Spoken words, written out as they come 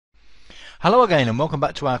Hello again and welcome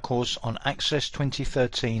back to our course on Access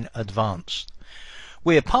 2013 Advanced.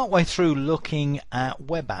 We're partway through looking at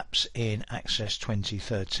web apps in Access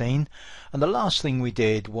 2013, and the last thing we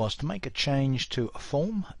did was to make a change to a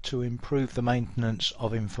form to improve the maintenance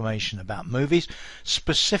of information about movies,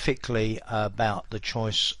 specifically about the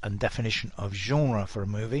choice and definition of genre for a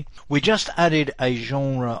movie. We just added a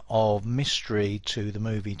genre of mystery to the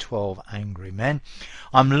movie 12 Angry Men.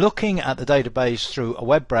 I'm looking at the database through a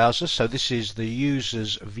web browser, so this is the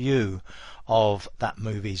user's view of that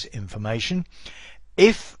movie's information.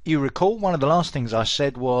 If you recall, one of the last things I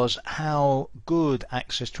said was how good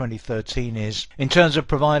Access 2013 is in terms of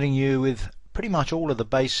providing you with pretty much all of the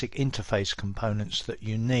basic interface components that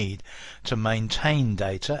you need to maintain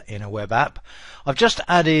data in a web app. I've just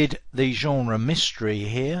added the genre mystery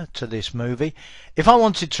here to this movie. If I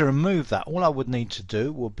wanted to remove that, all I would need to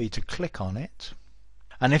do would be to click on it,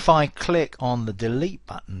 and if I click on the delete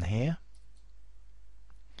button here,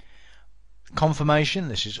 confirmation,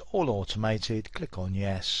 this is all automated, click on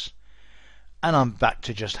yes, and I'm back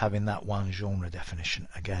to just having that one genre definition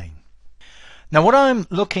again. Now what I'm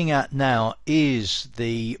looking at now is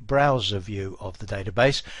the browser view of the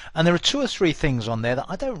database, and there are two or three things on there that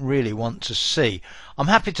I don't really want to see. I'm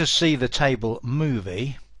happy to see the table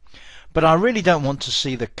movie, but I really don't want to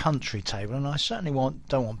see the country table, and I certainly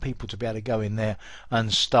don't want people to be able to go in there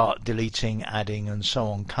and start deleting, adding and so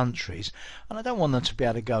on countries, and I don't want them to be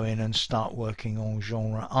able to go in and start working on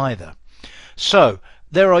genre either. So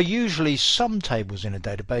there are usually some tables in a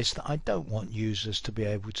database that I don't want users to be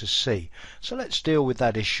able to see. So let's deal with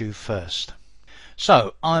that issue first.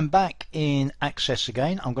 So I'm back in Access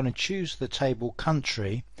again. I'm going to choose the table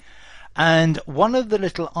country, and one of the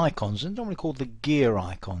little icons, and normally called the gear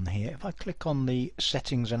icon here, if I click on the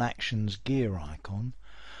settings and actions gear icon,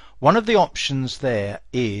 one of the options there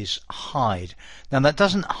is hide. Now that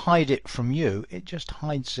doesn't hide it from you, it just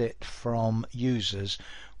hides it from users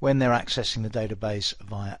when they're accessing the database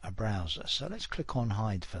via a browser. So let's click on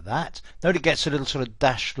hide for that. Note it gets a little sort of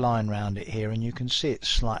dashed line around it here, and you can see it's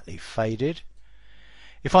slightly faded.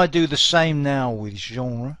 If I do the same now with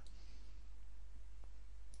genre,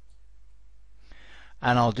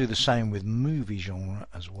 and I'll do the same with movie genre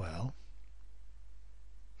as well.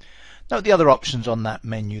 Note the other options on that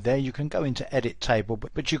menu there. You can go into edit table,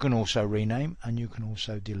 but you can also rename and you can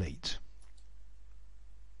also delete.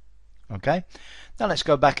 Okay, now let's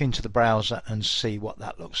go back into the browser and see what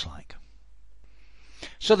that looks like.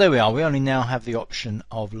 So there we are. We only now have the option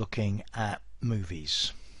of looking at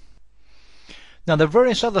movies. Now there are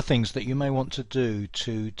various other things that you may want to do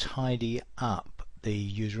to tidy up the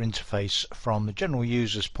user interface from the general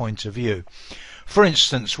user's point of view. For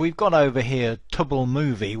instance, we've got over here Tubble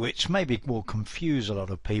Movie, which maybe will confuse a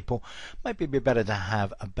lot of people. Maybe it'd be better to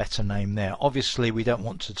have a better name there. Obviously we don't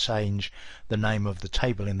want to change the name of the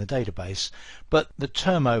table in the database, but the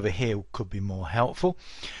term over here could be more helpful.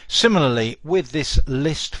 Similarly, with this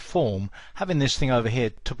list form, having this thing over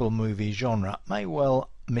here, Tubble Movie genre, may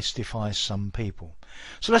well mystify some people.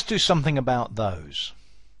 So let's do something about those.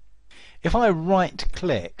 If I right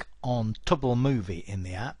click on Tubble Movie in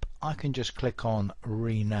the app, I can just click on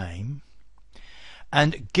rename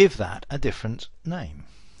and give that a different name.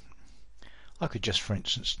 I could just, for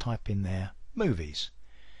instance, type in there movies,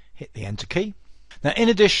 hit the enter key. Now in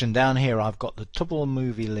addition, down here I've got the Tubble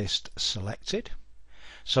Movie list selected,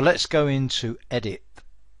 so let's go into edit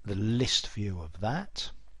the list view of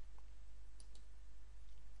that.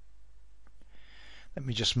 Let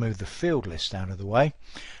me just move the field list out of the way.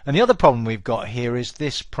 And the other problem we've got here is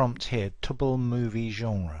this prompt here, Tubble Movie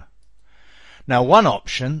genre. Now one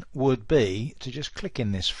option would be to just click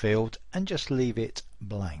in this field and just leave it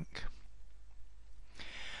blank.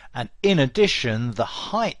 And in addition, the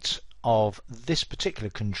height of this particular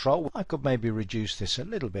control, I could maybe reduce this a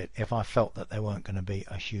little bit if I felt that there weren't going to be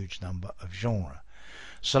a huge number of genre.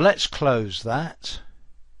 So let's close that,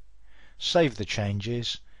 save the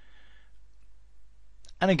changes,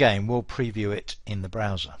 and again we'll preview it in the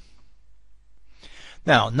browser.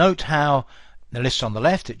 Now note how the list on the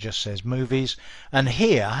left, it just says movies, and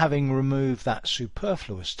here, having removed that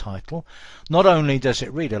superfluous title, not only does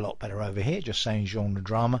it read a lot better over here just saying genre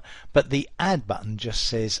drama, but the add button just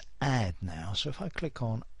says add now. So if I click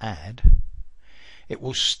on add, it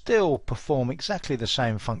will still perform exactly the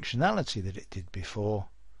same functionality that it did before,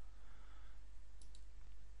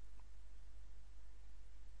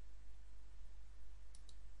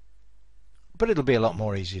 but it'll be a lot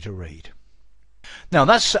more easy to read. Now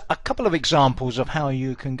that's a couple of examples of how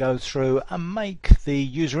you can go through and make the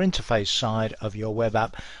user interface side of your web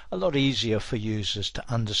app a lot easier for users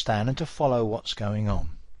to understand and to follow what's going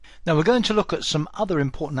on. Now we're going to look at some other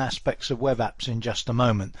important aspects of web apps in just a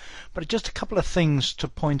moment, but just a couple of things to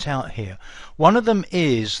point out here. One of them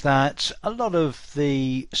is that a lot of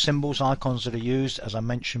the symbols, icons that are used, as I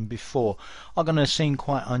mentioned before, are going to seem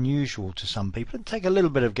quite unusual to some people and take a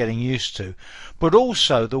little bit of getting used to, but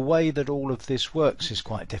also the way that all of this works is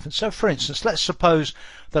quite different. So for instance, let's suppose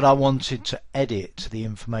that I wanted to edit the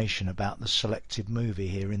information about the selected movie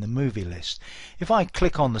here in the movie list. If I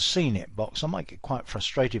click on the Seen It box, I might get quite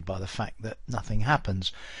frustrated by the fact that nothing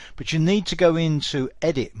happens, but you need to go into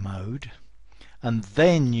edit mode and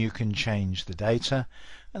then you can change the data,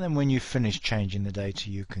 and then when you finish changing the data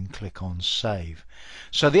you can click on save.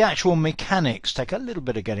 So the actual mechanics take a little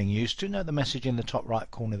bit of getting used to. Note the message in the top right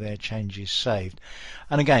corner there, changes saved.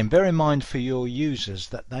 And again, bear in mind for your users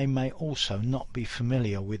that they may also not be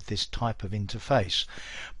familiar with this type of interface,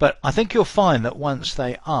 but I think you'll find that once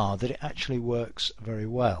they are, that it actually works very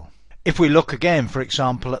well. If we look again, for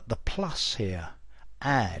example, at the plus here,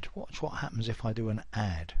 add, watch what happens if I do an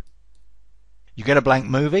add. You get a blank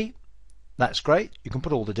movie. That's great. You can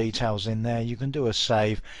put all the details in there. You can do a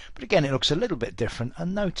save, but again it looks a little bit different,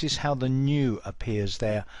 and notice how the new appears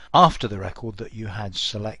there after the record that you had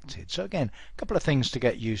selected. So again, a couple of things to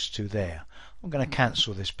get used to there. I'm going to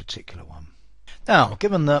cancel this particular one. Now,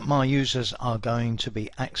 given that my users are going to be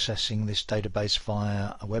accessing this database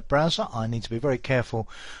via a web browser, I need to be very careful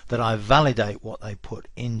that I validate what they put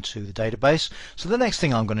into the database. So the next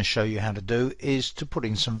thing I'm going to show you how to do is to put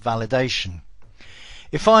in some validation.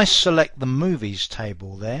 If I select the movies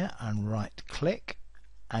table there and right click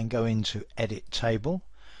and go into edit table,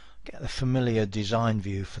 get the familiar design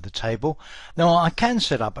view for the table. Now I can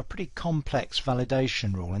set up a pretty complex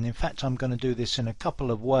validation rule, and in fact I'm going to do this in a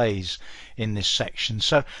couple of ways in this section.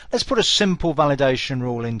 So let's put a simple validation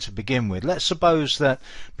rule in to begin with. Let's suppose that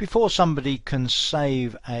before somebody can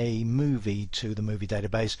save a movie to the movie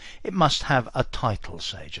database, it must have a title,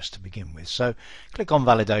 say, just to begin with. So click on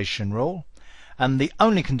validation rule. And the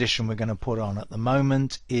only condition we're going to put on at the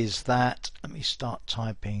moment is that, let me start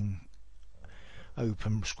typing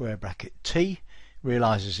open square bracket T,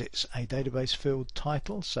 realizes it's a database field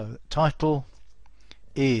title, so title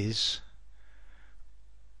is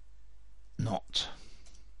not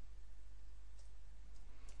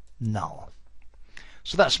null.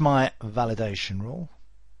 So that's my validation rule.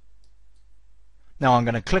 Now I'm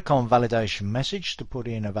going to click on validation message to put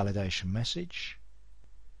in a validation message.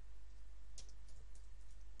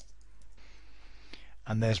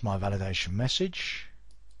 And there's my validation message.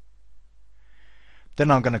 Then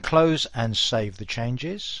I'm going to close and save the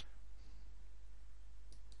changes.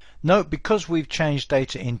 Note, because we've changed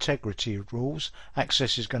data integrity rules,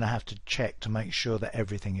 Access is going to have to check to make sure that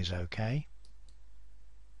everything is okay.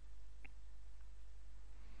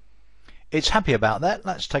 It's happy about that.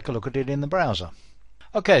 Let's take a look at it in the browser.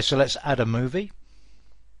 Okay, so let's add a movie.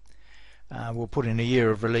 We'll put in a year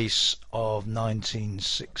of release of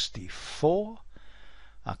 1964.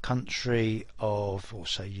 A country of, we'll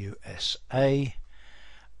say USA,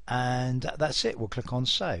 and that's it. We'll click on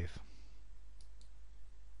save.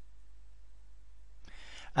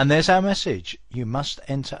 And there's our message. You must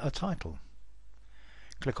enter a title.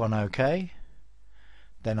 Click on OK,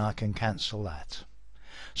 then I can cancel that.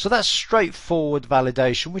 So that's straightforward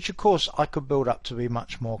validation, which of course I could build up to be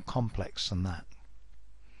much more complex than that.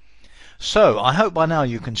 So I hope by now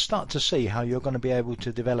you can start to see how you're going to be able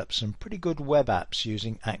to develop some pretty good web apps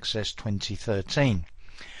using Access 2013.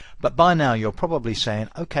 But by now you're probably saying,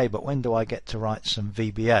 okay, but when do I get to write some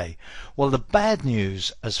VBA? Well, the bad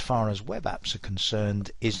news as far as web apps are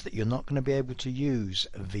concerned is that you're not going to be able to use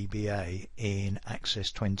VBA in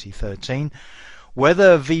Access 2013.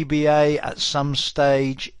 Whether VBA at some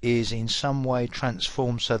stage is in some way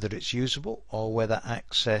transformed so that it's usable, or whether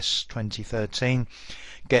Access 2013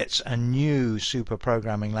 gets a new super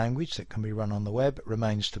programming language that can be run on the web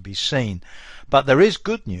remains to be seen. But there is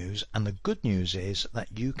good news, and the good news is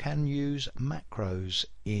that you can use macros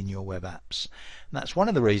in your web apps. And that's one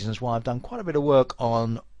of the reasons why I've done quite a bit of work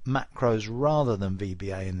on macros rather than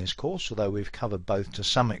VBA in this course, although we've covered both to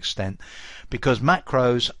some extent, because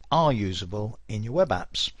macros are usable in your web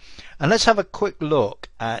apps. And let's have a quick look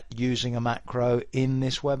at using a macro in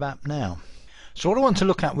this web app now. So what I want to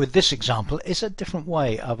look at with this example is a different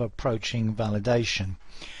way of approaching validation.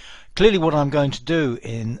 Clearly what I'm going to do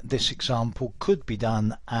in this example could be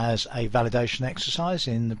done as a validation exercise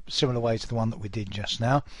in a similar way to the one that we did just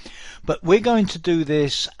now, but we're going to do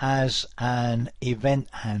this as an event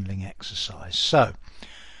handling exercise. So I'm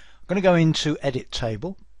going to go into Edit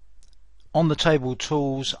Table. On the Table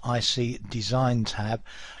Tools I see Design tab.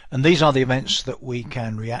 And these are the events that we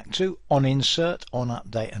can react to: on insert, on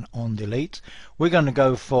update, and on delete. We're going to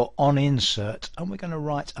go for on insert, and we're going to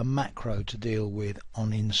write a macro to deal with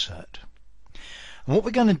on insert. And what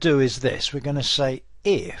we're going to do is this: we're going to say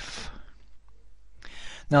if.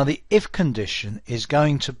 Now the if condition is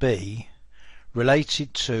going to be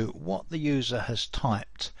related to what the user has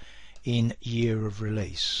typed in year of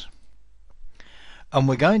release. And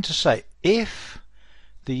we're going to say if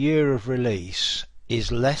the year of release is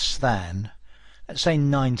less than, let's say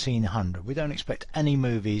 1900. We don't expect any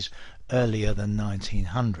movies earlier than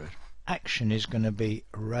 1900. Action is going to be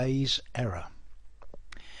raise error.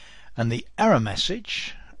 And the error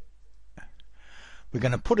message, we're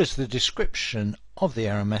going to put as the description of the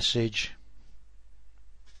error message,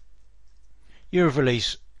 year of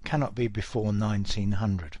release cannot be before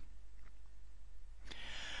 1900.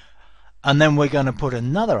 And then we're going to put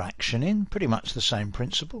another action in, pretty much the same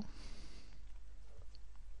principle.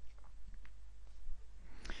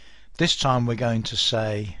 This time we're going to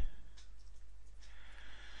say,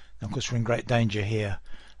 now of course we're in great danger here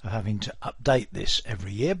of having to update this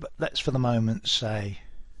every year, but let's for the moment say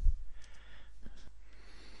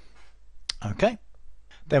OK.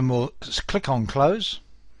 Then we'll click on close,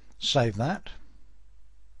 save that.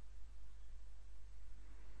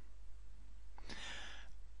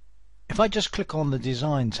 If I just click on the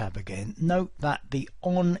design tab again, note that the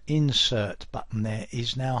on insert button there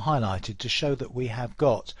is now highlighted to show that we have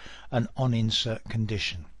got an on insert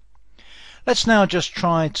condition. Let's now just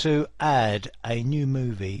try to add a new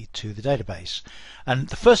movie to the database. And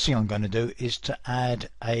the first thing I'm going to do is to add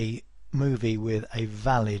a movie with a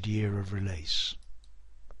valid year of release.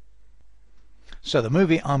 So the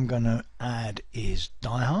movie I'm going to add is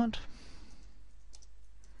Die Hard.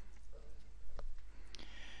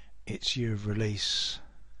 Its year of release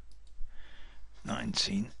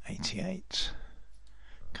 1988,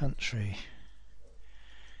 country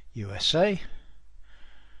USA.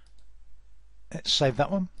 Let's save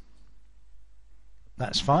that one.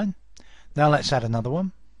 That's fine. Now let's add another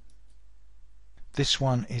one. This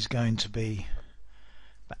one is going to be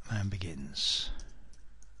Batman Begins.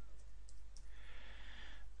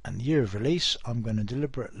 And the year of release, I'm going to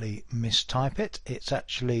deliberately mistype it. It's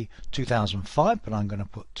actually 2005, but I'm going to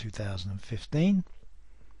put 2015.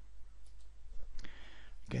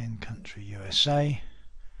 Again, country USA.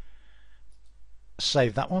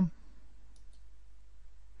 Save that one.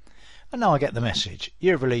 And now I get the message.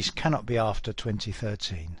 Year of release cannot be after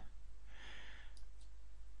 2013.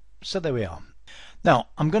 So there we are. Now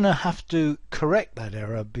I'm going to have to correct that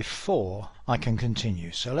error before I can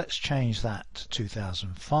continue. So let's change that to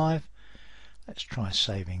 2005. Let's try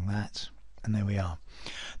saving that. And there we are.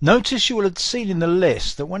 Notice you will have seen in the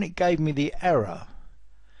list that when it gave me the error,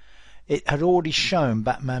 it had already shown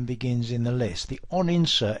Batman Begins in the list. The on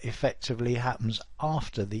insert effectively happens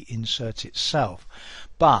after the insert itself,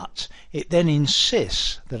 but it then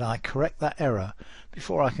insists that I correct that error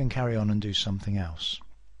before I can carry on and do something else.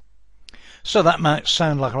 So that might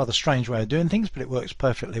sound like a rather strange way of doing things, but it works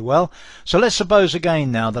perfectly well. So let's suppose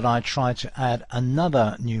again now that I try to add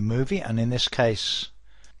another new movie, and in this case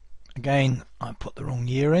again I put the wrong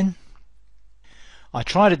year in. I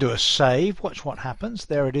try to do a save. Watch what happens.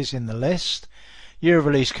 There it is in the list. Year of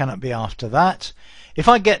release cannot be after that. If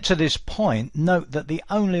I get to this point, note that the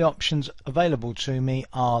only options available to me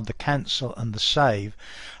are the cancel and the save.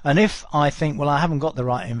 And if I think, well, I haven't got the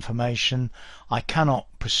right information, I cannot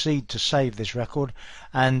proceed to save this record,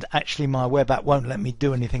 and actually my web app won't let me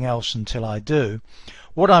do anything else until I do.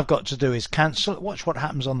 What I've got to do is cancel. Watch what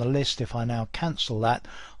happens on the list if I now cancel that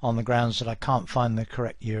on the grounds that I can't find the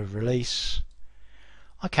correct year of release.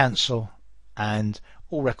 I cancel, and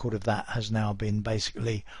all record of that has now been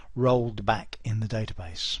basically rolled back in the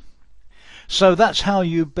database. So that's how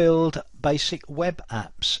you build basic web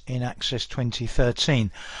apps in Access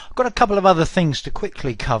 2013. I've got a couple of other things to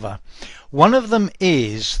quickly cover. One of them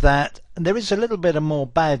is that there is a little bit of more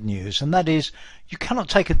bad news, and that is you cannot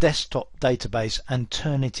take a desktop database and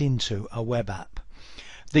turn it into a web app.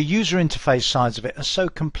 The user interface sides of it are so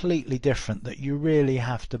completely different that you really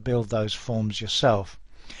have to build those forms yourself.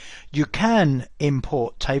 You can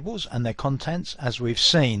import tables and their contents, as we've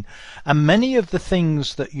seen, and many of the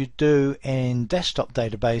things that you do in desktop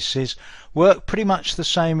databases work pretty much the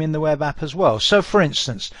same in the web app as well. So for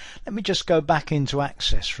instance, let me just go back into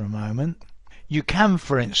Access for a moment. You can,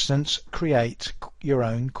 for instance, create your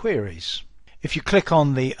own queries. If you click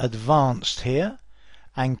on the Advanced here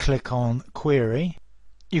and click on Query,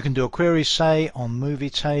 you can do a query, say, on movie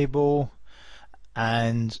table,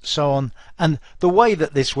 and so on. And the way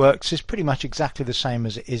that this works is pretty much exactly the same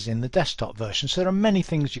as it is in the desktop version. So there are many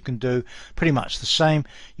things you can do pretty much the same.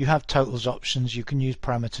 You have totals options, you can use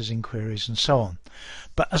parameters in queries and so on.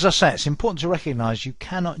 But as I say, it's important to recognize you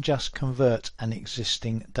cannot just convert an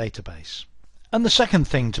existing database. And the second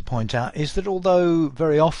thing to point out is that although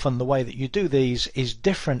very often the way that you do these is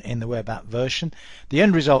different in the web app version, the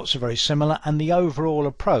end results are very similar and the overall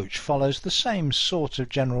approach follows the same sort of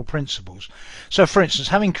general principles. So for instance,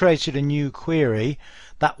 having created a new query,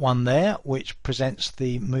 that one there, which presents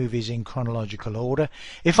the movies in chronological order,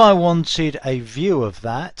 if I wanted a view of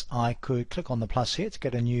that, I could click on the plus here to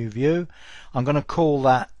get a new view. I'm going to call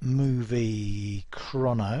that Movie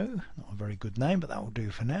Chrono. Not a very good name, but that will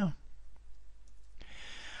do for now.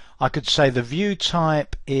 I could say the view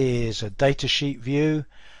type is a datasheet view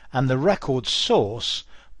and the record source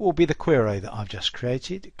will be the query that I've just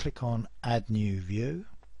created. Click on Add New View.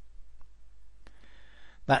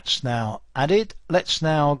 That's now added. Let's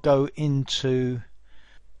now go into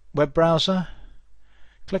web browser,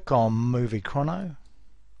 click on Movie Chrono,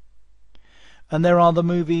 and there are the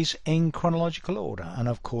movies in chronological order. And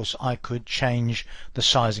of course I could change the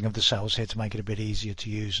sizing of the cells here to make it a bit easier to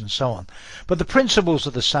use and so on. But the principles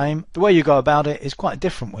are the same. The way you go about it is quite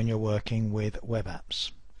different when you're working with web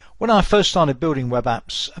apps. When I first started building web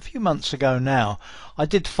apps a few months ago now, I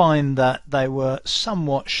did find that they were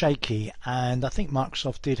somewhat shaky, and I think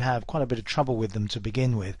Microsoft did have quite a bit of trouble with them to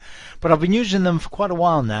begin with. But I've been using them for quite a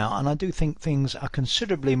while now, and I do think things are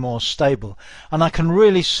considerably more stable, and I can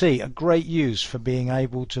really see a great use for being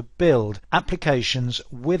able to build applications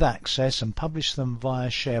with Access and publish them via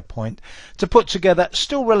SharePoint to put together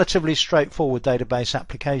still relatively straightforward database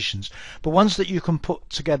applications, but ones that you can put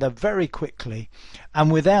together very quickly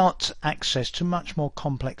and without access to much more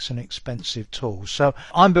complex and expensive tools. So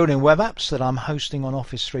I'm building web apps that I'm hosting on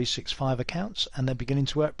Office 365 accounts, and they're beginning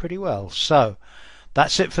to work pretty well. So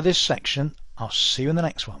that's it for this section. I'll see you in the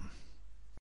next one.